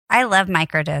I love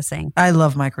microdosing. I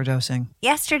love microdosing.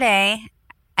 Yesterday,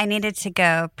 I needed to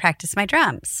go practice my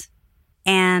drums.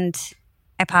 And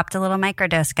I popped a little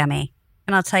microdose gummy.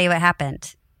 And I'll tell you what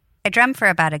happened. I drummed for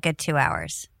about a good 2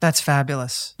 hours. That's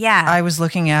fabulous. Yeah. I was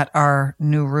looking at our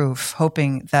new roof,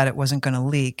 hoping that it wasn't going to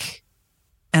leak.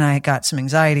 And I got some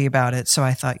anxiety about it. So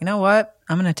I thought, you know what?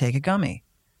 I'm going to take a gummy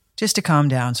just to calm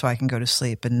down so I can go to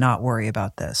sleep and not worry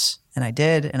about this. And I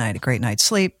did. And I had a great night's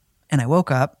sleep. And I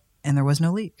woke up and there was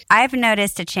no leak. I've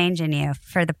noticed a change in you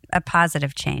for a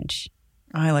positive change.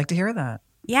 I like to hear that.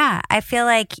 Yeah. I feel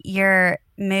like your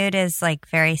mood is like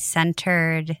very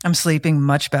centered. I'm sleeping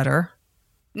much better.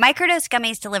 Microdose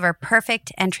gummies deliver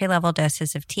perfect entry-level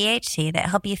doses of THC that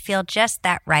help you feel just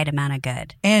that right amount of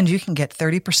good. And you can get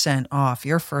 30% off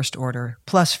your first order,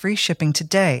 plus free shipping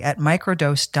today at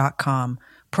microdose.com,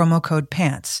 promo code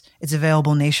PANTS. It's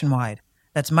available nationwide.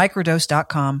 That's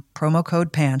microdose.com, promo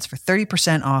code PANTS for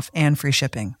 30% off and free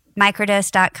shipping.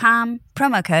 Microdose.com,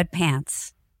 promo code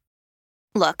PANTS.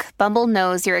 Look, Bumble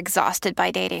knows you're exhausted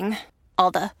by dating.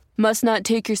 All the must not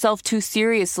take yourself too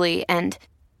seriously and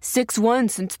 6'1"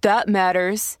 since that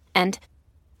matters. And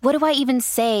what do I even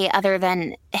say other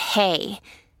than, hey?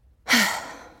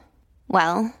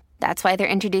 Well, that's why they're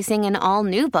introducing an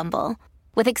all-new Bumble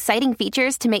with exciting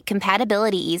features to make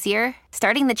compatibility easier,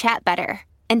 starting the chat better,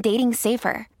 and dating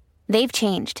safer. They've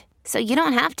changed, so you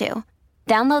don't have to.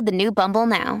 Download the new Bumble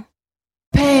now.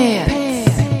 Pants.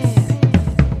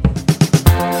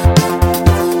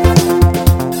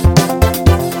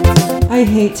 I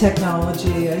hate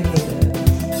technology. I hate it.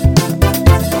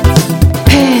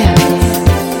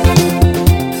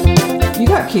 You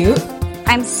got cute.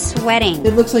 I'm sweating.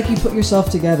 It looks like you put yourself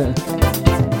together.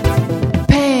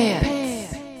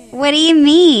 What do you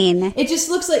mean? It just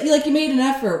looks like you made an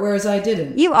effort, whereas I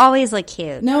didn't. You always look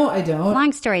cute. No, I don't.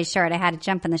 Long story short, I had to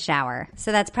jump in the shower.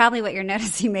 So that's probably what you're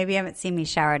noticing. Maybe you haven't seen me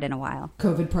showered in a while.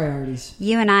 COVID priorities.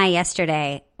 You and I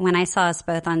yesterday, when I saw us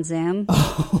both on Zoom,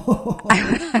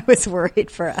 I was worried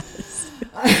for us.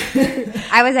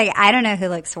 I was like, I don't know who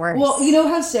looks worse. Well, you know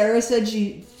how Sarah said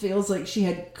she feels like she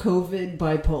had COVID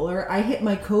bipolar? I hit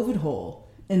my COVID hole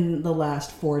in the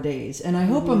last 4 days, and I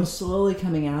hope I'm slowly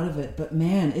coming out of it, but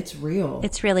man, it's real.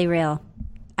 It's really real.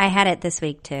 I had it this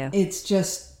week too. It's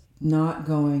just not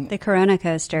going. The Corona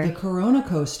coaster. The Corona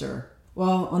coaster.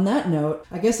 Well, on that note,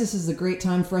 I guess this is a great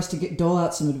time for us to dole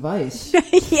out some advice.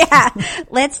 Yeah.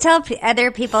 Let's tell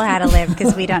other people how to live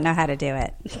because we don't know how to do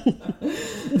it.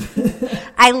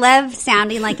 I love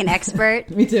sounding like an expert.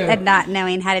 Me too. And not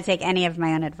knowing how to take any of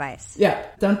my own advice. Yeah.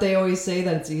 Don't they always say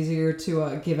that it's easier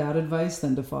to give out advice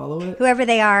than to follow it? Whoever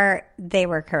they are, they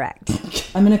were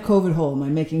correct. I'm in a COVID hole. Am I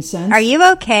making sense? Are you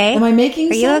okay? Am I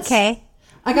making sense? Are you okay?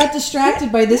 I got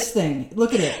distracted by this thing.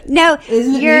 Look at it. No.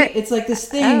 Isn't it neat? It's like this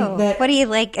thing that... What are you,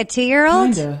 like a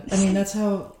 2-year-old? Kinda. I mean, that's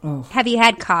how... Oh. Have you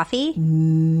had coffee?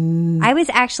 I was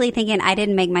actually thinking I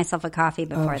didn't make myself a coffee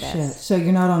before this. Shit. So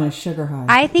you're not on a sugar high.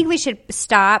 I think we should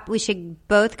stop. We should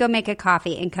both go make a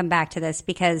coffee and come back to this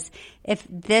because if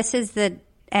this is the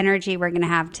energy we're going to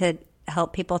have to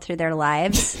help people through their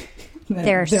lives,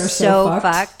 they're so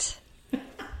fucked.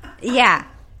 Yeah.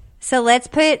 So let's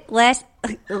push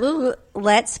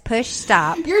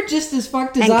stop. You're just as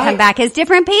fucked as and come back as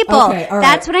different people. Okay, all right.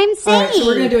 That's what I'm saying. All right, so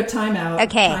we're going to do a timeout.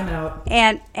 Okay.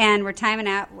 Timeout. And we're timing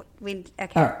out. Okay.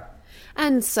 All right.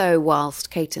 And so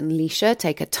whilst Kate and Leisha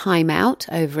take a time out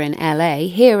over in LA,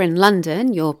 here in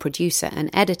London, your producer and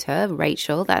editor,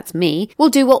 Rachel, that's me, will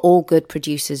do what all good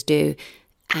producers do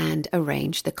and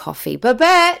arrange the coffee.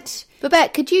 Babette,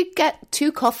 could you get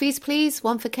 2 coffees, please?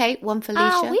 One for Kate, one for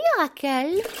Leisha. Ah oui,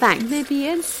 Raquel. Thanks. Mais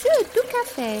bien sûr, tout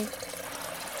café.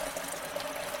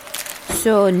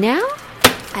 So now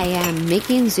I am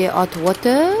making the hot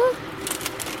water.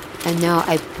 And now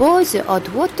I pour the hot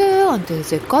water onto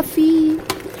the coffee.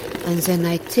 And then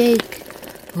I take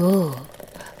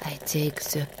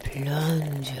the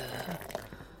plunger.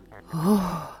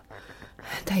 Oh,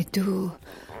 and I do,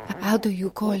 how do you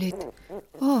call it?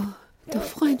 Oh, the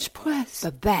French press.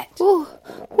 Babette. Oh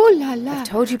la la. I've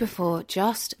told you before,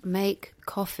 just make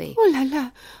coffee. Oh la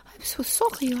la. I'm so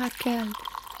sorry, Raquel.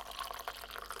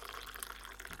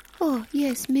 Oh,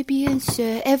 yes, mais bien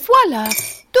sûr. Et voilà,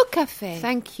 du café.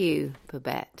 Thank you,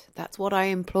 Babette. That's what I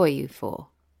employ you for.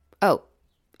 Oh,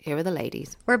 here are the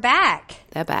ladies. We're back.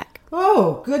 They're back.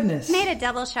 Oh, goodness. Made a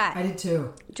double shot. I did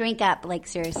too. Drink up, like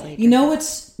seriously. You know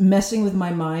what's messing with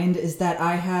my mind is that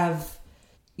I have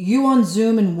you on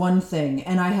Zoom in one thing,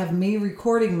 and I have me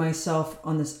recording myself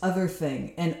on this other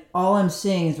thing, and all I'm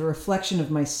seeing is a reflection of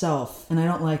myself, and I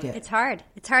don't like it. It's hard.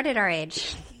 It's hard at our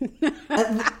age.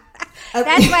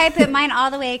 That's why I put mine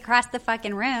all the way across the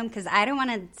fucking room, because I don't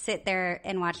want to sit there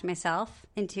and watch myself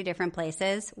in two different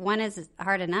places. One is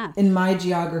hard enough. In my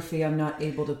geography, I'm not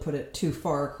able to put it too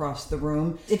far across the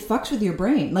room. It fucks with your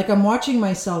brain. Like, I'm watching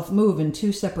myself move in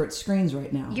two separate screens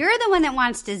right now. You're the one that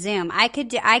wants to Zoom. I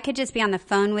could just be on the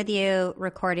phone with you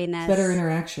recording this. Better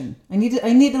interaction. I need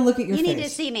to look at your face. You need to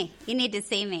see me. You need to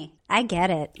see me. I get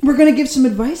it. We're going to give some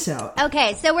advice out.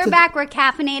 Okay, so we're back. We're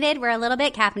caffeinated. We're a little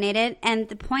bit caffeinated. And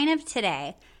the point of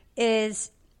today is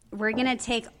we're going to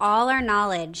take all our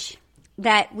knowledge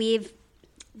that we've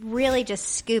really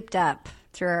just scooped up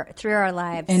through our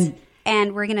lives.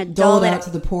 And we're going to dole it out to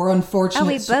the poor unfortunate. Oh,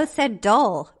 we both said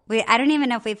dole. I don't even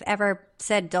know if we've ever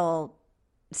said dole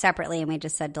separately, and we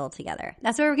just said dole together.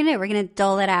 That's what we're going to do. We're going to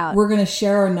dole it out. We're going to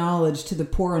share our knowledge to the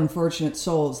poor unfortunate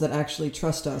souls that actually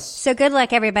trust us. So good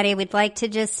luck, everybody. We'd like to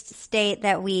just state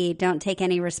that we don't take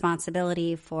any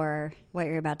responsibility for what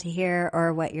you're about to hear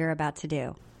or what you're about to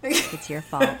do. It's your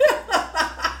fault.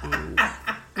 And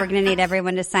we're going to need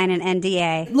everyone to sign an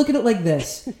NDA. Look at it like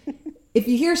this. If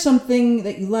you hear something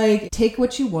that you like, take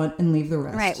what you want and leave the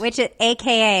rest. Right, which is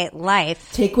AKA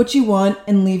life. Take what you want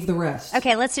and leave the rest.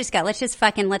 Okay, let's just go.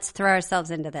 Let's throw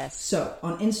ourselves into this. So,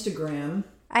 on Instagram...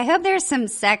 I hope there's some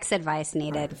sex advice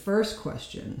needed. Right, the first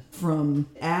question from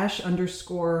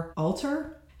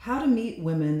Ash_Alter. How to meet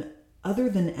women other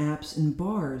than apps and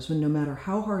bars when no matter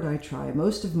how hard I try,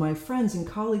 most of my friends and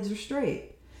colleagues are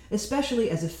straight. Especially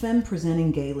as a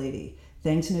femme-presenting gay lady.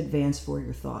 Thanks in advance for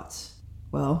your thoughts.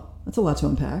 Well, that's a lot to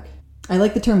unpack. I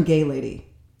like the term gay lady.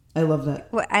 I love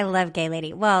that. Well, I love gay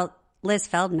lady. Well, Liz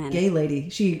Feldman. Gay lady.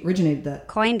 She originated that.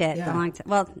 Coined it a long time.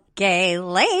 Well, gay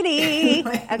lady.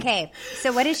 Okay.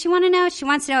 So what does she want to know? She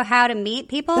wants to know how to meet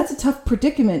people? That's a tough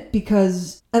predicament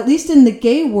because, at least in the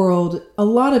gay world, a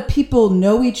lot of people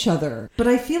know each other. But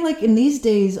I feel like in these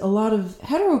days, a lot of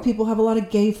hetero people have a lot of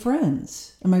gay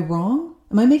friends. Am I wrong?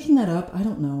 Am I making that up? I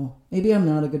don't know. Maybe I'm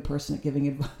not a good person at giving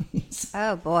advice.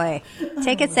 Oh, boy.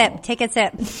 Take a sip. Take a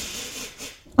sip.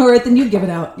 All right, then you give it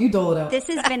out. You dole it out. This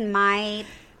has been my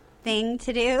thing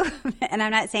to do, and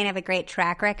I'm not saying I have a great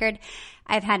track record.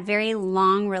 I've had very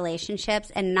long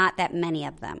relationships and not that many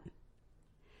of them.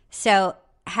 So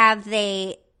have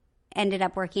they ended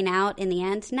up working out in the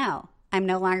end? No. I'm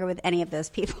no longer with any of those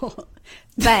people.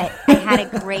 But I had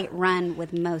a great run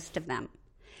with most of them.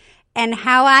 And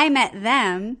how I met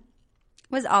them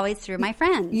was always through my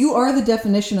friends. You are the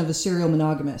definition of a serial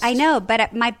monogamist. I know,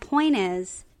 but my point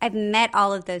is I've met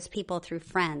all of those people through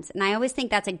friends. And I always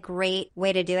think that's a great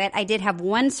way to do it. I did have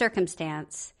one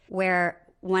circumstance where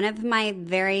one of my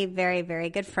very, very, very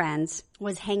good friends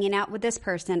was hanging out with this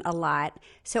person a lot.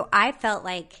 So I felt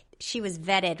like she was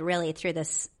vetted really through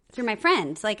my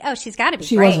friends. Like, oh, she's got to be great.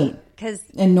 She wasn't.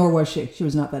 And nor was she. She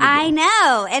was not that. I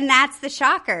know. And that's the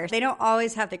shocker. They don't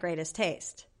always have the greatest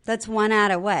taste. That's 1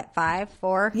 out of what, 5,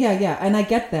 4? Yeah. And I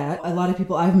get that. A lot of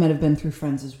people I've met have been through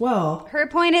friends as well. Her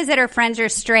point is that her friends are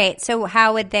straight. So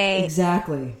how would they?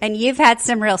 Exactly. And you've had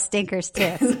some real stinkers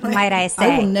too, might I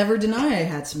say. I will never deny I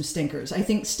had some stinkers. I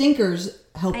think stinkers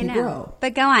help you grow.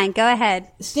 But go on. Go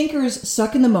ahead. Stinkers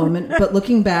suck in the moment, but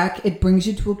looking back, it brings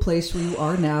you to a place where you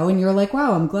are now. And you're like,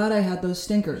 wow, I'm glad I had those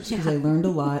stinkers because I learned a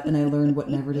lot and I learned what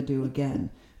never to do again.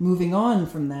 Moving on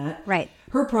from that. Right.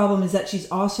 Her problem is that she's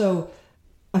also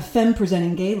a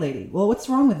femme-presenting gay lady. Well, what's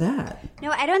wrong with that?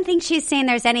 No, I don't think she's saying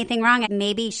there's anything wrong.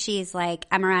 Maybe she's like,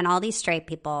 I'm around all these straight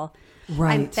people.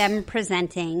 Right. I'm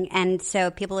femme-presenting, and so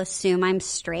people assume I'm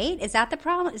straight. Is that the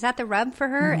problem? Is that the rub for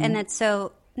her? Mm-hmm. And that's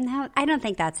so... No, I don't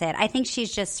think that's it. I think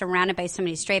she's just surrounded by so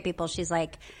many straight people. She's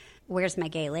like, where's my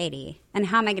gay lady? And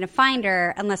how am I going to find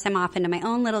her unless I'm off into my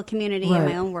own little community, in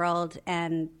my own world,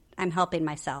 and I'm helping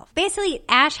myself? Basically,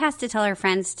 Ash has to tell her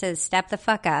friends to step the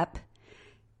fuck up.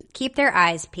 Keep their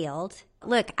eyes peeled.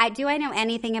 Look, I know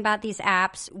anything about these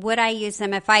apps? Would I use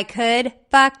them if I could?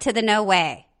 Fuck to the no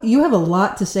way. You have a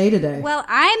lot to say today. Well,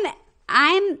 I'm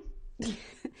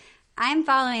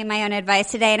following my own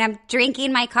advice today, and I'm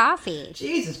drinking my coffee.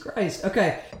 Jesus Christ.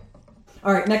 Okay.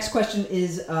 All right, next question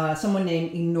is someone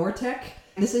named Enortec.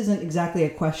 This isn't exactly a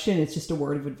question. It's just a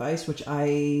word of advice, which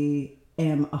I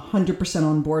am 100%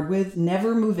 on board with.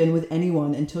 Never move in with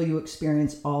anyone until you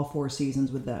experience all 4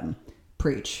 seasons with them.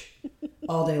 Preach.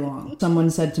 All day long. Someone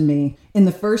said to me, in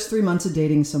the first 3 months of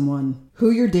dating someone,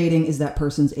 who you're dating is that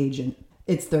person's agent.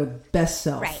 It's their best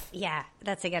self. Right. Yeah,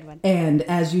 that's a good one. And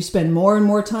as you spend more and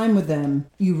more time with them,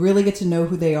 you really get to know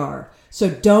who they are. So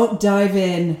don't dive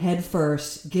in head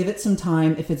first. Give it some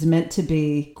time. If it's meant to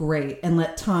be, great. And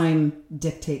let time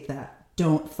dictate that.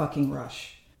 Don't fucking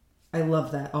rush. I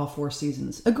love that. All 4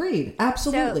 seasons. Agreed.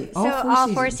 Absolutely. All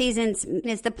four seasons.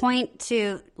 Is the point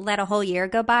to let a whole year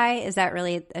go by? Is that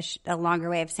really a longer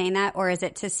way of saying that? Or is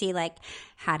it to see, like,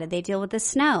 how did they deal with the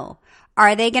snow?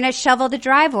 Are they going to shovel the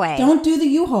driveway? Don't do the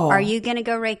U-Haul. Are you going to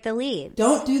go rake the leaves?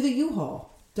 Don't do the U-Haul.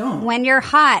 Don't. When you're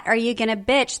hot, are you going to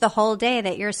bitch the whole day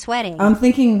that you're sweating? I'm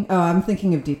thinking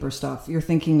of deeper stuff. You're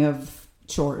thinking of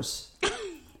chores.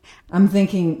 I'm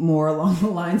thinking more along the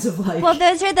lines of like... Well,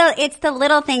 it's the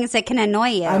little things that can annoy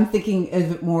you. I'm thinking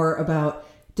of it more about,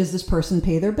 does this person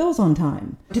pay their bills on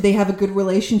time? Do they have a good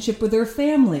relationship with their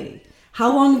family?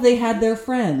 How long have they had their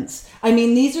friends? I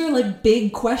mean, these are like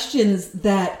big questions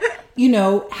that,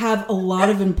 have a lot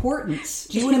of importance.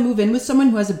 Do you want to move in with someone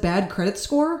who has a bad credit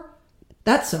score?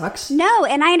 That sucks. No,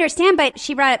 and I understand, but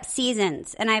she brought up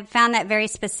seasons, and I found that very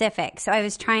specific. So I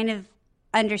was trying to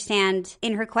understand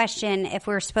in her question if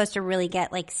we were supposed to really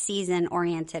get like season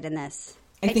oriented in this.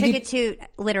 I took it too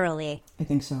literally. I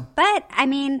think so. But I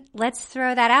mean, let's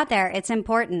throw that out there. It's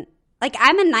important. Like,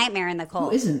 I'm a nightmare in the cold.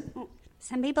 Who isn't?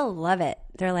 Some people love it.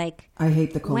 They're like, I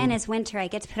hate the cold. When is winter? I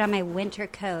get to put on my winter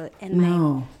coat and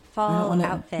my fall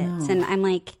outfits. No. And I'm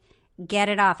like, get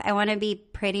it off. I want to be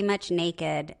pretty much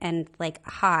naked and like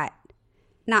hot.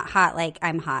 Not hot like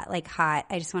I'm hot, like hot.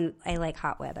 I like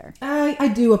hot weather. I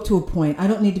do up to a point. I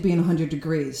don't need to be in 100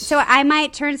 degrees. So I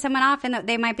might turn someone off and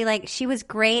they might be like, she was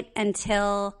great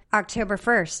until October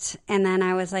 1st. And then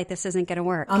I was like, this isn't going to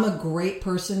work. I'm a great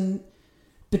person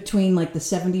between like the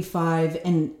 75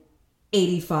 and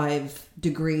 85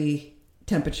 degree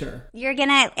temperature. You're going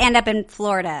to end up in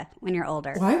Florida when you're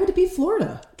older. Why would it be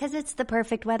Florida? Because it's the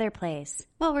perfect weather place.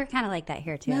 Well, we're kind of like that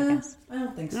here too, I guess. I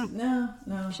don't think so. No.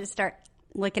 We should start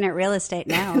looking at real estate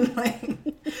now.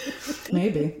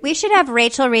 Maybe. We should have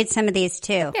Rachel read some of these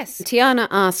too. Yes. Tiana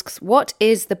asks, what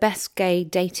is the best gay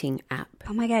dating app?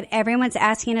 Oh my God, everyone's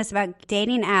asking us about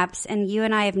dating apps and you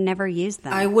and I have never used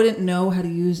them. I wouldn't know how to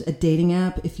use a dating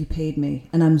app if you paid me.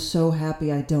 And I'm so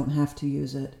happy I don't have to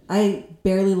use it. I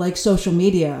barely like social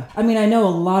media. I mean, I know a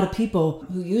lot of people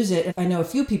who use it. I know a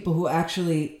few people who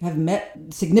actually have met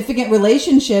significant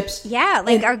relationships. Yeah,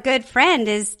 like our good friend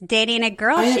is dating a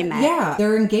girl she met. Yeah,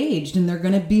 they're engaged and they're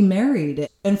going to be married.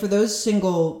 And for those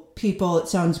single people, it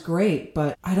sounds great.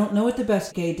 But I don't know what the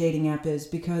best gay dating app is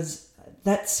because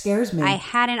that scares me. I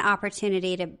had an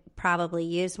opportunity to probably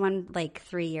use one like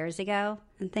 3 years ago,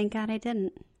 and thank God I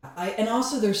didn't. And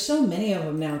also, there's so many of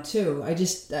them now too.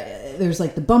 There's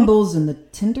like the Bumbles and the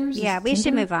Tinders. Yeah, we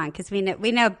should move on because we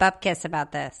know Bupkis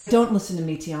about this. Don't listen to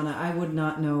me, Tiana. I would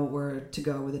not know where to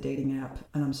go with a dating app,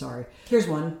 and I'm sorry. Here's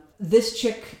one. This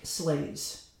chick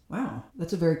slays. Wow,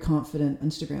 that's a very confident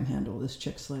Instagram handle, This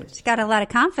Chick Slays. She's got a lot of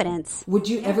confidence. Would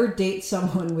you ever date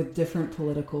someone with different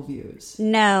political views?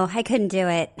 No, I couldn't do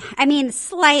it. I mean,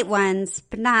 slight ones,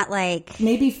 but not like...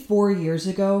 Maybe 4 years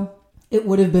ago, it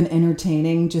would have been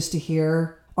entertaining just to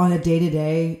hear on a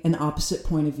day-to-day an opposite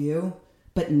point of view.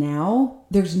 But now,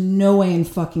 there's no way in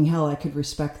fucking hell I could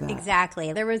respect that.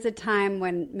 Exactly. There was a time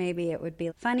when maybe it would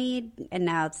be funny, and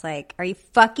now it's like, are you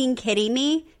fucking kidding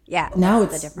me? Yeah. Now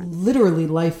it's literally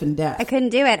life and death. I couldn't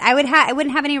do it. I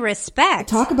wouldn't have any respect.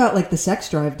 Talk about like the sex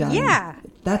drive down. Yeah.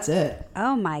 That's it.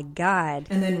 Oh my God.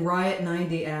 And then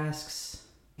Riot90 asks,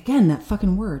 again, that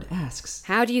fucking word, asks.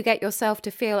 How do you get yourself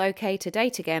to feel okay to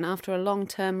date again after a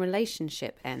long-term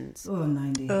relationship ends? Oh,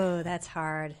 90. Oh, that's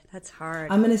hard. That's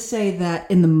hard. I'm going to say that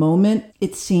in the moment,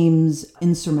 it seems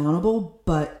insurmountable,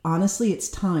 but honestly, it's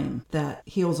time that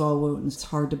heals all wounds. It's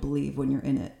hard to believe when you're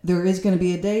in it. There is going to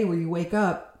be a day where you wake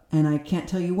up, and I can't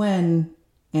tell you when,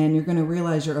 and you're going to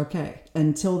realize you're okay.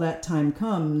 Until that time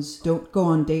comes, don't go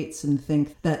on dates and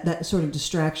think that that sort of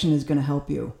distraction is going to help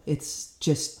you. It's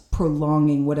just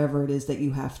prolonging whatever it is that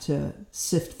you have to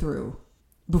sift through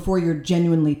before you're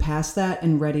genuinely past that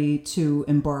and ready to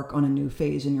embark on a new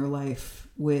phase in your life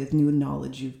with new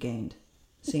knowledge you've gained.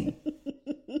 Scene.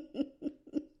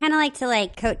 Kind of like to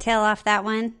coattail off that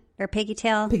one or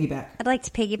piggytail. Piggyback. I'd like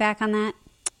to piggyback on that.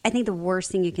 I think the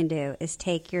worst thing you can do is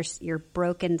take your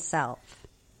broken self,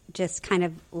 just kind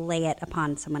of lay it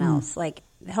upon someone else. Like,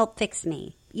 help fix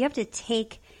me. You have to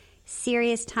take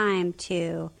serious time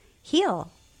to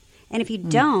heal. And if you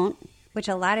don't, which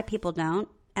a lot of people don't,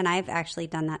 and I've actually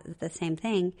done the same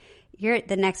thing,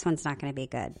 the next one's not going to be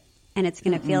good. And it's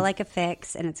going to feel like a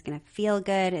fix, and it's going to feel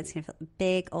good. It's going to feel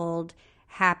big, old,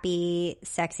 happy,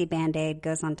 sexy Band-Aid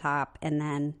goes on top, and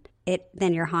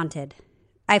then you're haunted.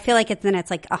 I feel like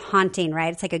it's like a haunting,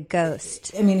 right? It's like a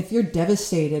ghost. I mean, if you're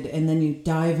devastated and then you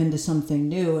dive into something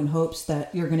new in hopes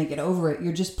that you're going to get over it,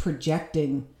 you're just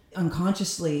projecting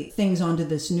unconsciously things onto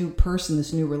this new person,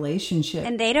 this new relationship.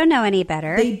 And they don't know any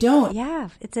better. They don't. Yeah,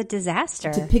 it's a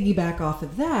disaster. To piggyback off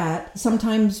of that,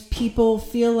 sometimes people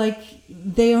feel like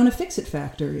they own a fix-it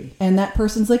factory. And that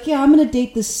person's like, yeah, I'm going to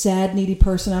date this sad, needy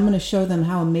person. I'm going to show them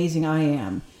how amazing I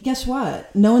am. Guess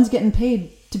what? No one's getting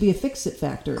paid to be a fix-it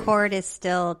factory. Cord is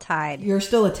still tied. You're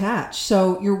still attached.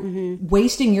 So you're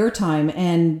wasting your time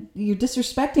and you're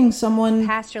disrespecting someone.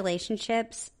 Past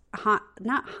relationships,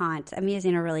 not haunt. I'm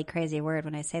using a really crazy word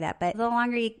when I say that. But the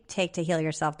longer you take to heal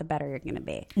yourself, the better you're going to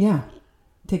be. Yeah.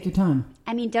 Take your time.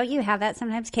 I mean, don't you have that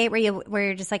sometimes, Kate, where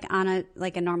you're just like on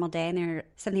a normal day and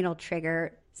something will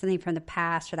trigger something from the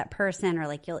past for that person, or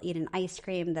like you'll eat an ice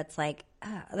cream that's like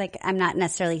I'm not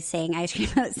necessarily saying ice cream,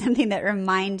 but something that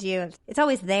reminds you of, it's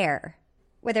always there,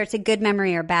 whether it's a good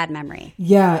memory or bad memory.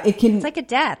 Yeah, it can. It's like a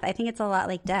death. I think it's a lot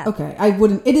like death. Okay,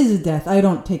 it is a death. I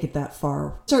don't take it that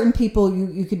far. Certain people,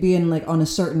 you could be in like on a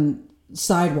certain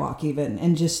sidewalk even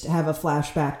and just have a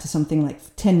flashback to something like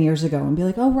 10 years ago and be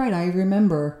like, oh right, I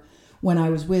remember when I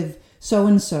was with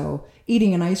so-and-so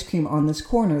eating an ice cream on this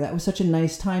corner. That was such a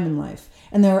nice time in life.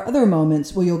 And there are other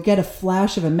moments where you'll get a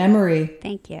flash of a memory.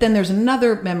 Thank you. Then there's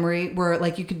another memory where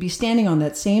like you could be standing on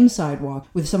that same sidewalk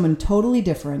with someone totally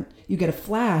different. You get a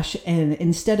flash and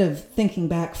instead of thinking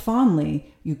back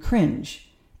fondly, you cringe.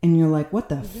 And you're like, what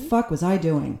the fuck was I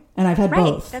doing? And I've had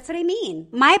both. That's what I mean.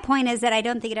 My point is that I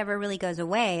don't think it ever really goes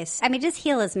away. I mean, just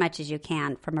heal as much as you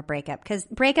can from a breakup, because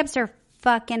breakups are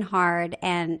fucking hard.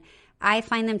 And I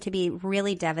find them to be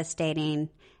really devastating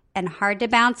and hard to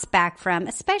bounce back from,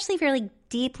 especially if you're like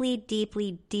deeply,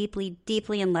 deeply, deeply,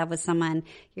 deeply in love with someone.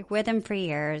 You're with them for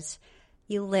years.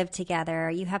 You live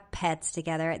together. You have pets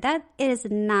together. That is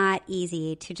not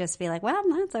easy to just be like, well,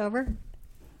 that's over.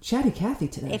 Chatty Cathy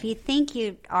today. If you think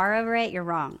you are over it, you're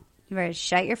wrong. You better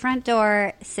shut your front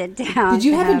door, sit down. Did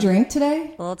you have a drink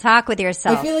today? A little talk with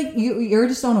yourself. I feel like you're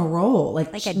just on a roll.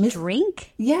 Like a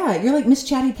drink? Yeah, you're like Miss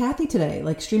Chatty Cathy today,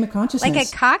 like stream of consciousness. Like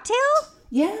a cocktail?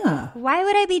 Yeah. Why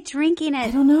would I be drinking at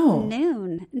I don't know.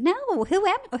 noon? No. Who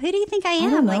do you think I am? I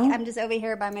don't know. Like I'm just over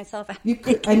here by myself. You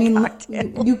could. I mean,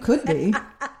 you could be.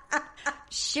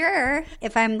 Sure,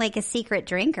 if I'm like a secret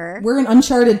drinker. We're in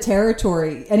uncharted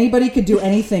territory. Anybody could do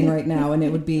anything right now and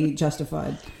it would be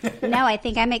justified. No, I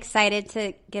think I'm excited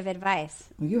to give advice.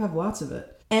 Well, you have lots of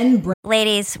it.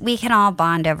 Ladies, we can all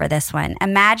bond over this one.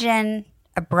 Imagine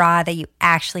a bra that you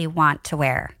actually want to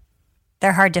wear.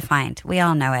 They're hard to find. We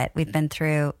all know it. We've been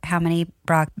through how many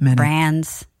bra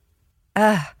brands?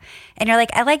 Ugh. And you're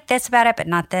like, I like this about it, but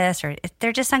not this, or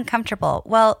they're just uncomfortable.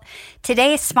 Well,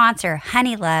 today's sponsor,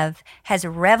 Honeylove, has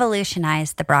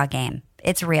revolutionized the bra game.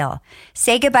 It's real.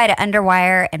 Say goodbye to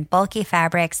underwire and bulky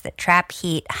fabrics that trap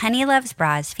heat. Honeylove's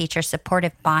bras feature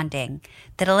supportive bonding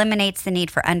that eliminates the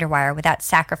need for underwire without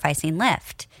sacrificing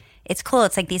lift. It's cool.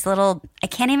 It's like these little, I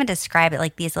can't even describe it,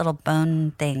 like these little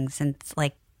bone things. And it's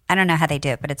like, I don't know how they do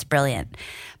it, but it's brilliant.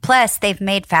 Plus, they've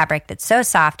made fabric that's so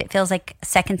soft, it feels like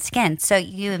second skin. So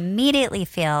you immediately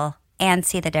feel and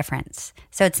see the difference.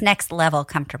 So it's next level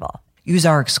comfortable. Use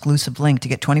our exclusive link to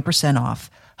get 20% off,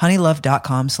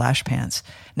 honeylove.com/pants.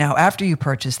 Now, after you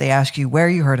purchase, they ask you where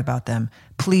you heard about them.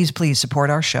 Please support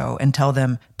our show and tell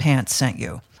them Pants sent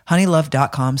you.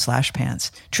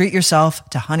 honeylove.com/pants. Treat yourself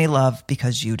to Honeylove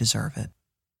because you deserve it.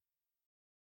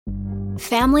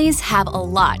 Families have a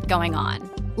lot going on.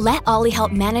 Let Ollie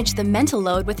help manage the mental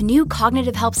load with new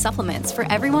cognitive help supplements for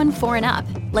everyone 4 and up,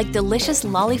 like delicious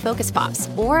Lolly Focus Pops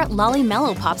or Lolly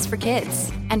Mellow Pops for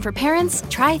kids. And for parents,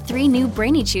 try 3 new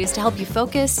Brainy Chews to help you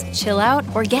focus, chill out,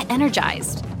 or get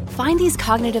energized. Find these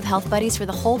cognitive health buddies for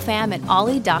the whole fam at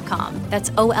ollie.com. That's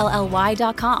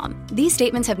OLLY.com. These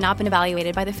statements have not been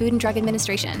evaluated by the Food and Drug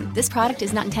Administration. This product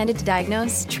is not intended to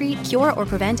diagnose, treat, cure, or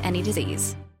prevent any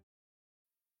disease.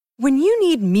 When you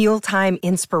need mealtime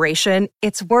inspiration,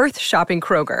 it's worth shopping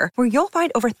Kroger, where you'll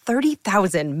find over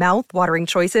 30,000 mouth-watering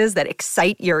choices that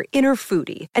excite your inner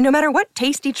foodie. And no matter what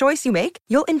tasty choice you make,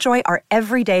 you'll enjoy our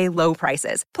everyday low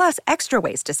prices, plus extra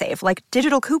ways to save, like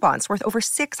digital coupons worth over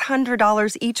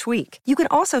 $600 each week. You can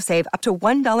also save up to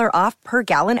 $1 off per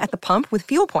gallon at the pump with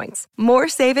fuel points. More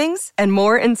savings and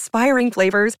more inspiring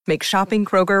flavors make shopping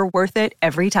Kroger worth it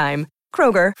every time.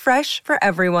 Kroger, fresh for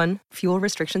everyone. Fuel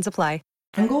restrictions apply.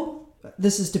 Angle?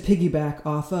 This is to piggyback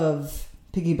off of,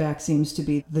 piggyback seems to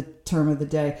be the term of the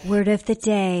day. Word of the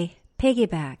day,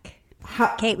 piggyback.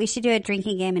 Kate, we should do a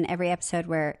drinking game in every episode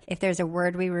where if there's a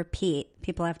word we repeat,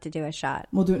 people have to do a shot.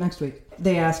 We'll do it next week.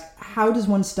 They ask, how does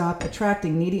one stop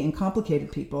attracting needy and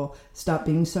complicated people? Stop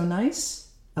being so nice?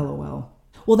 LOL.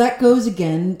 Well, that goes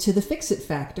again to the fix-it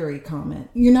factory comment.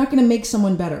 You're not going to make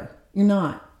someone better. You're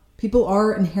not. People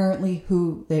are inherently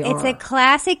who they are. It's a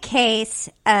classic case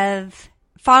of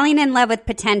falling in love with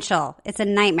potential. It's a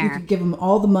You nightmare. could give them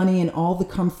all the money and all the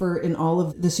comfort and all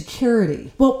of the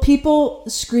security. Well, people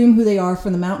scream who they are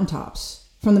from the mountaintops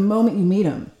from the moment you meet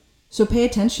them. So pay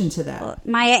attention to that.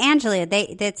 Maya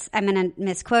Angelou, I'm going to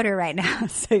misquote her right now,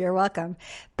 so you're welcome.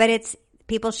 But it's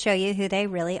people show you who they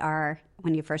really are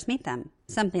when you first meet them.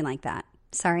 Something like that.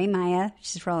 Sorry, Maya.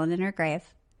 She's rolling in her grave.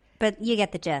 But you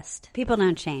get the gist. People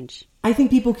don't change. I think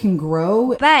people can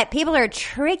grow. But people are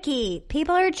tricky.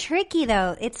 People are tricky,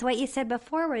 though. It's what you said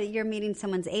before where you're meeting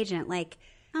someone's agent. Like,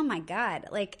 oh, my God.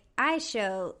 Like, I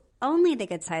show only the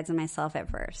good sides of myself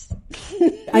at first.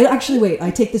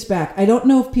 I take this back. I don't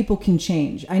know if people can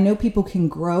change. I know people can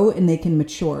grow and they can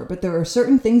mature. But there are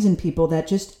certain things in people that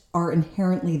just are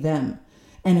inherently them.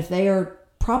 And if they are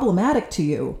problematic to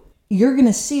you, you're going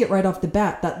to see it right off the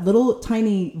bat. That little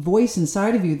tiny voice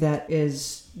inside of you that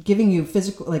is giving you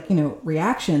physical,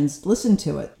 reactions, listen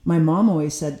to it. My mom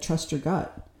always said, trust your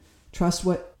gut. Trust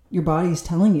what your body's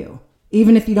telling you,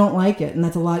 even if you don't like it. And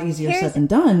that's a lot easier said than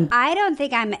done. I don't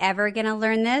think I'm ever going to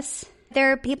learn this.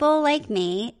 There are people like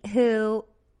me who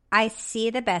I see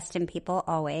the best in people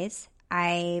always.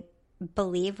 I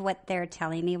believe what they're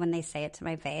telling me when they say it to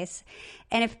my face.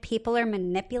 And if people are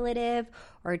manipulative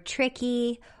or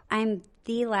tricky, I'm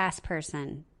the last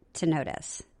person to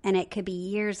notice. And it could be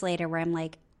years later where I'm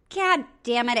like, God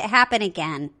damn it happened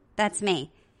again. That's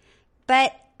me.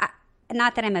 But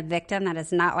not that I'm a victim. That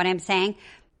is not what I'm saying.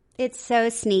 It's so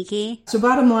sneaky. So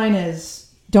bottom line is,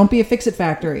 don't be a fix-it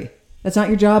factory. That's not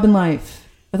your job in life.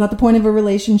 That's not the point of a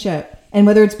relationship. And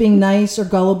whether it's being nice or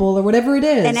gullible or whatever it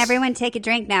is. And everyone take a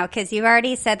drink now because you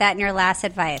already said that in your last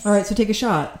advice. All right, so take a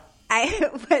shot.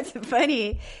 What's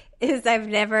funny is I've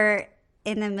never,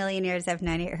 in the million years I've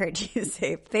known you, heard you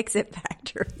say fix-it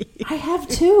factory. I have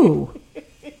too.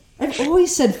 I've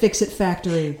always said fix-it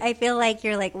factory. I feel like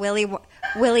you're like Willy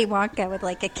Wonka with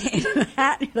like a cane and a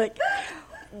hat. You're like,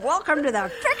 welcome to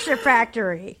the fix-it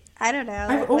factory. I don't know.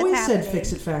 I've always said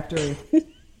fix-it factory.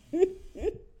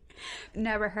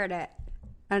 Never heard it.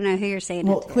 I don't know who you're saying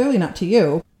well, it to. Clearly not to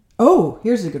you. Oh,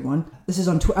 here's a good one. This is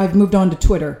on I've moved on to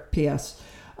Twitter, P.S.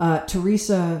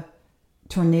 Teresa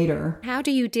Tornader. How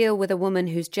do you deal with a woman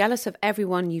who's jealous of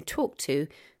everyone you talk to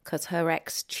because her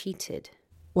ex cheated?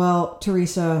 Well,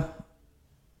 Teresa,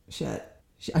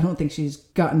 I don't think she's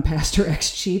gotten past her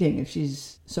ex cheating if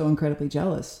she's so incredibly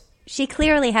jealous. She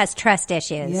clearly has trust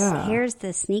issues. Yeah. Here's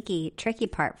the sneaky, tricky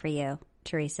part for you,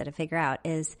 Teresa, to figure out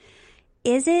is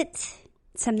it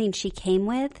something she came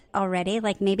with already?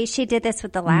 Like maybe she did this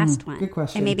with the last one. Good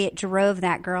question. And maybe it drove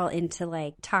that girl into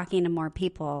like talking to more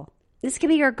people. This could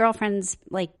be your girlfriend's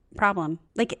like problem.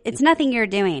 Like it's nothing you're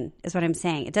doing is what I'm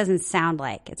saying. It doesn't sound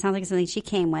like. It sounds like something she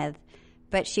came with,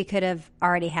 but she could have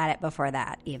already had it before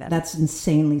that even. That's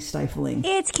insanely stifling.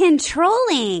 It's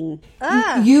controlling.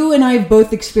 Ugh. You and I have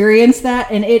both experienced that,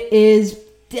 and it is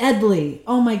deadly.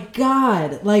 Oh my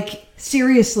God. Like,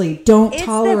 seriously, don't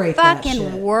tolerate that shit. It's the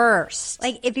fucking worst.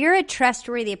 Like, if you're a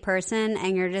trustworthy person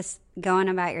and you're just going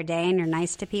about your day and you're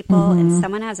nice to people and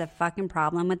someone has a fucking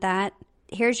problem with that,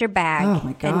 here's your bag. Oh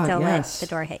my God, and don't yes. let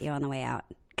the door hit you on the way out.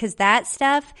 Because that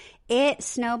stuff, it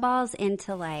snowballs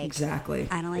into like, Exactly.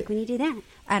 I don't like when you do that.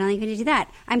 I don't like when you do that.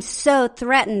 I'm so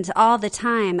threatened all the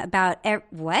time about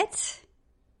what?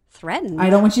 Threatened? I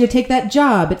don't want you to take that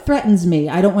job. It threatens me.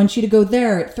 I don't want you to go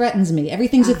there. It threatens me.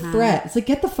 Everything's a threat. It's like,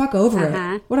 get the fuck over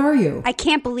it. What are you? I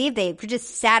can't believe they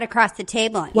just sat across the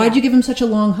table. Why'd you give him such a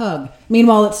long hug?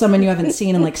 Meanwhile, it's someone you haven't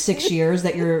seen in like 6 years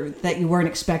that you weren't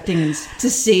expecting to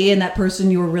see, and that person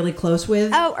you were really close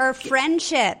with. Oh, or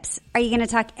friendships. Are you going to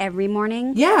talk every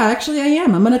morning? Yeah, actually I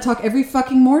am. I'm going to talk every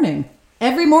fucking morning.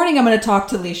 Every morning I'm going to talk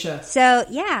to Leisha. So,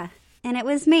 yeah. And it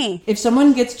was me. If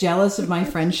someone gets jealous of my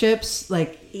friendships,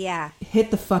 like, yeah,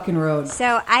 hit the fucking road.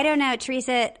 So I don't know,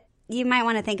 Teresa. You might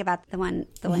want to think about the one.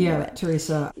 Yeah,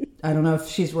 Teresa. I don't know if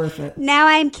she's worth it. No,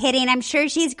 I'm kidding. I'm sure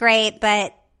she's great,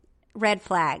 but red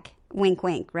flag. Wink,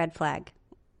 wink. Red flag.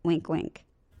 Wink, wink.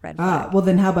 Red flag. Well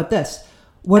then, how about this?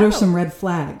 What are some red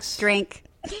flags? Drink.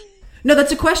 No,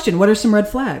 that's a question. What are some red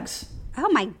flags?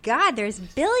 Oh my God, there's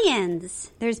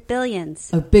billions. There's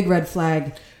billions. A big red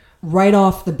flag right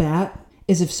off the bat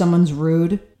is if someone's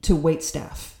rude to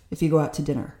waitstaff if you go out to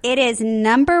dinner. It is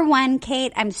number one,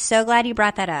 Kate. I'm so glad you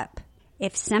brought that up.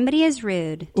 If somebody is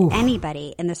rude to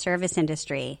anybody in the service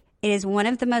industry, it is one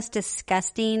of the most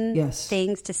disgusting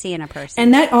things to see in a person.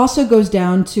 And that also goes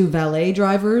down to valet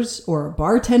drivers or a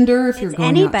bartender if you're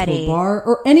going out to a bar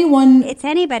or anyone. It's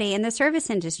anybody in the service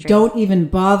industry. Don't even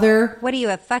bother. What are you,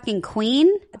 a fucking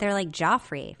queen? They're like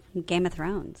Joffrey from Game of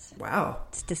Thrones. Wow.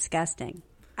 It's disgusting.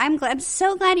 I'm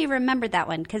so glad you remembered that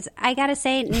one because I got to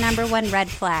say, number one red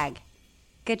flag.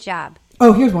 Good job.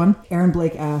 Oh, here's one. Aaron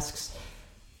Blake asks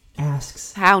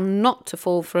how not to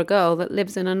fall for a girl that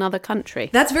lives in another country.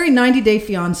 That's very 90 Day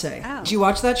Fiancé. Oh. Did you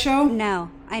watch that show? No,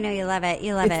 I know you love it.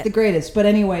 You love it. It's the greatest. But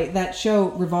anyway, that show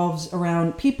revolves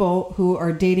around people who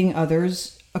are dating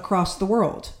others across the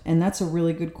world. And that's a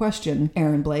really good question,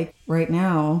 Aaron Blake. Right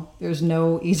now, there's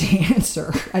no easy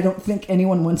answer. I don't think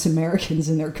anyone wants Americans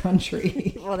in their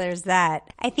country. Well, there's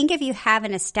that. I think if you have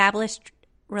an established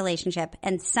relationship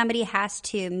and somebody has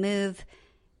to move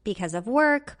because of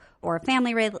work or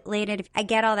family related, I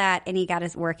get all that, and you got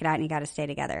to work it out and you got to stay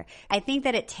together. I think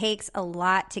that it takes a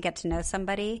lot to get to know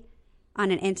somebody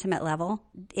on an intimate level.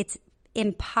 It's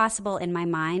impossible in my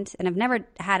mind, and I've never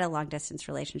had a long distance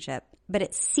relationship, but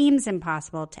it seems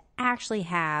impossible to actually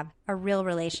have a real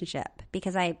relationship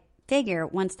because I figure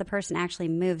once the person actually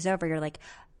moves over, you're like,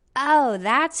 oh,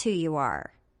 that's who you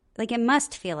are. Like, it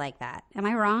must feel like that. Am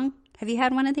I wrong? Have you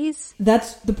had one of these?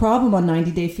 That's the problem on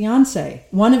 90 Day Fiancé.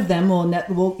 One of them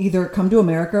will either come to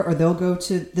America or they'll go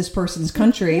to this person's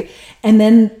country, and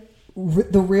then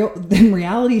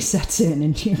reality sets in,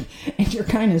 and you're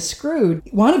kind of screwed.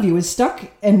 One of you is stuck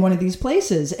in one of these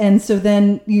places, and so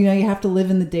then you have to live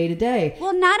in the day to day.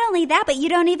 Well, not only that, but you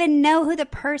don't even know who the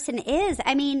person is.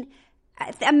 I mean,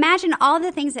 imagine all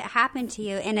the things that happen to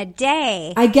you in a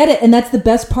day. I get it. And that's the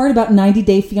best part about 90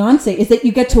 Day Fiancé is that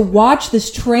you get to watch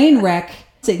this train wreck.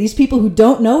 These people who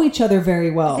don't know each other very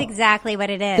well. That's exactly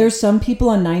what it is. There's some people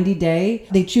on 90 Day,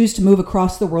 they choose to move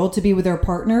across the world to be with their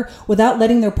partner without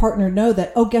letting their partner know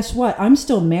that, oh, guess what? I'm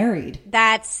still married.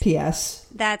 That's P.S.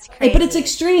 That's crazy. But it's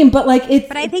extreme. But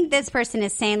But I think this person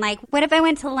is saying, like, what if I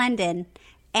went to London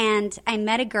and I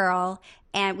met a girl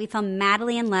and we fell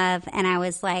madly in love, and I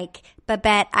was like,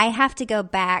 Babette, I have to go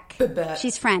back. Babette.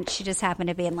 She's French. She just happened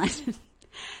to be in London.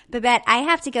 Babette, I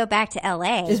have to go back to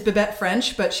L.A. Is Babette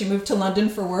French, but she moved to London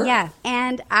for work? Yeah,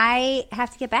 and I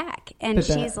have to get back. And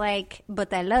Babette. She's like,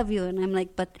 but I love you. And I'm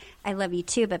like, but I love you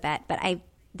too, Babette. But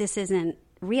this isn't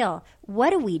real. What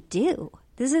do we do?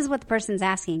 This is what the person's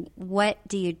asking. What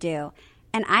do you do?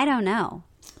 And I don't know.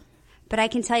 But I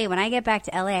can tell you, when I get back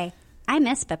to L.A., I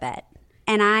miss Babette.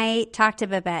 And I talk to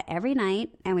Babette every night,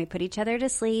 and we put each other to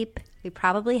sleep. We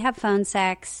probably have phone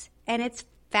sex, and it's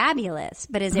fabulous.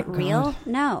 But is it real?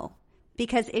 No.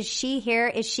 Because is she here?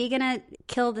 Is she going to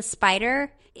kill the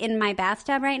spider in my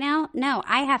bathtub right now? No,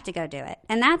 I have to go do it.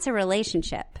 And that's a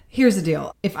relationship. Here's the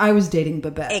deal. If I was dating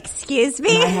Babette. Excuse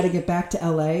me? And I had to get back to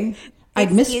L.A.,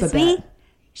 I'd miss Babette. Excuse me?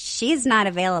 She's not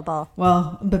available.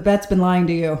 Well, Babette's been lying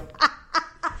to you.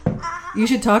 You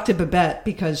should talk to Babette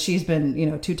because she's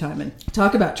been, two-timing.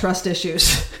 Talk about trust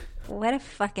issues. What a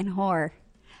fucking whore.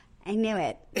 I knew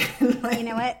it. You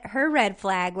know what? Her red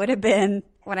flag would have been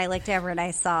when I looked over and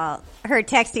I saw her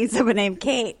texting someone named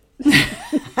Kate.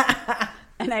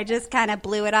 And I just kind of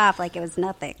blew it off like it was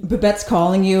nothing. Babette's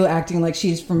calling you, acting like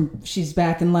she's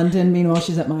back in London. Meanwhile,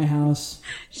 she's at my house.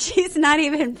 She's not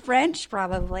even French,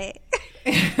 probably.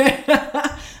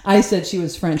 I said she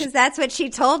was French. Because that's what she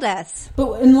told us.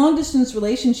 But in long-distance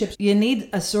relationships, you need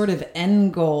a sort of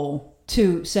end goal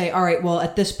to say, all right, well,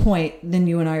 at this point, then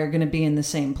you and I are going to be in the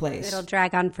same place. It'll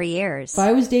drag on for years. If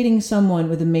I was dating someone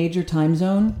with a major time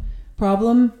zone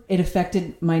problem, it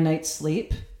affected my night's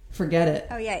sleep. Forget it.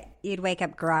 Oh, yeah. You'd wake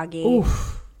up groggy.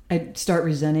 Oof. I'd start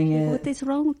resenting it. What is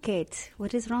wrong, Kate?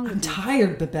 What is wrong with you? I'm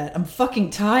tired, Babette. I'm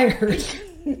fucking tired.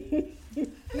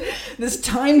 This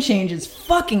time change is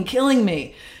fucking killing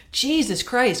me. Jesus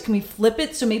Christ. Can we flip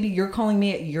it so maybe you're calling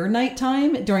me at your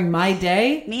nighttime during my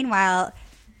day? Meanwhile,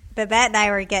 Babette and I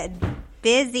were getting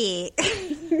busy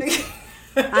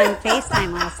on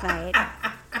FaceTime last night.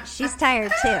 She's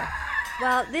tired too.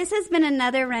 Well, this has been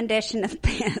another rendition of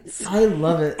Pants. I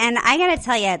love it. And I got to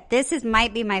tell you, this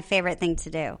might be my favorite thing to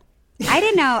do. I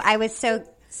didn't know I was so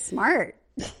smart.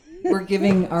 We're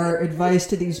giving our advice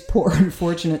to these poor,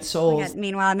 unfortunate souls. Oh,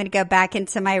 meanwhile, I'm going to go back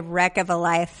into my wreck of a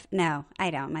life. No, I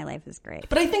don't. My life is great.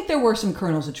 But I think there were some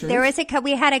kernels of truth. There was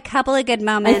we had a couple of good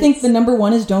moments. I think the number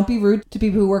one is don't be rude to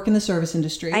people who work in the service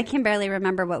industry. I can barely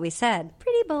remember what we said.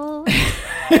 Pretty bold.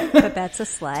 Babette's a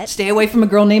slut. Stay away from a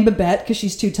girl named Babette because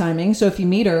she's two-timing. So if you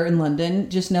meet her in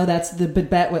London, just know that's the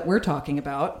Babette what we're talking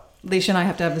about. Leisha and I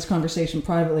have to have this conversation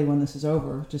privately when this is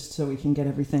over, just so we can get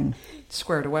everything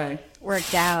squared away.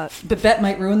 Worked out. Babette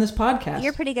might ruin this podcast.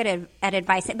 You're pretty good at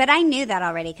advice, but I knew that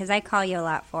already because I call you a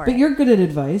lot for it. But you're good at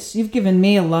advice. You've given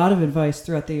me a lot of advice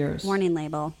throughout the years. Warning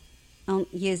label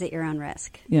use at your own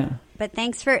risk. Yeah. But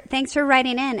thanks for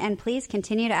writing in, and please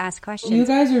continue to ask questions. You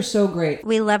guys are so great.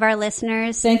 We love our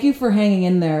listeners. Thank you for hanging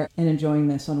in there and enjoying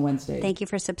this on Wednesday. Thank you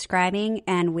for subscribing,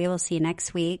 and we will see you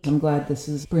next week. I'm glad this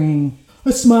is bringing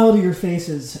a smile to your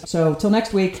faces. So till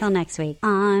next week. Till next week.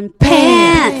 On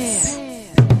Pants.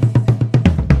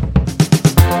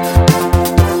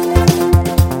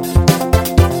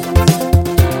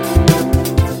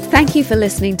 Thank you for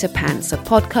listening to Pants, a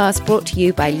podcast brought to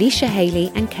you by Leisha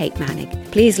Haley and Kate Manning.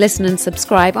 Please listen and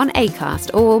subscribe on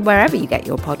Acast or wherever you get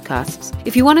your podcasts.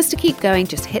 If you want us to keep going,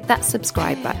 just hit that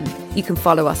subscribe button. You can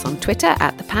follow us on Twitter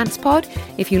 @ThePantsPod.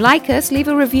 If you like us, leave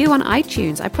a review on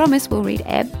iTunes. I promise we'll read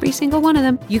every single one of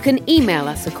them. You can email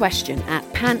us a question at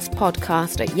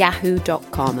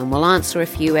pantspodcast@yahoo.com and we'll answer a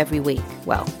few every week.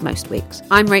 Well, most weeks.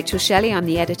 I'm Rachel Shelley. I'm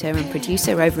the editor and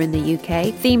producer over in the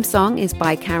UK. Theme song is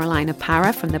by Carolina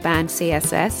Parra from the band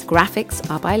CSS. Graphics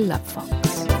are by Lovefox.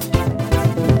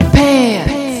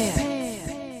 Pants.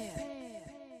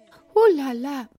 Ooh la la.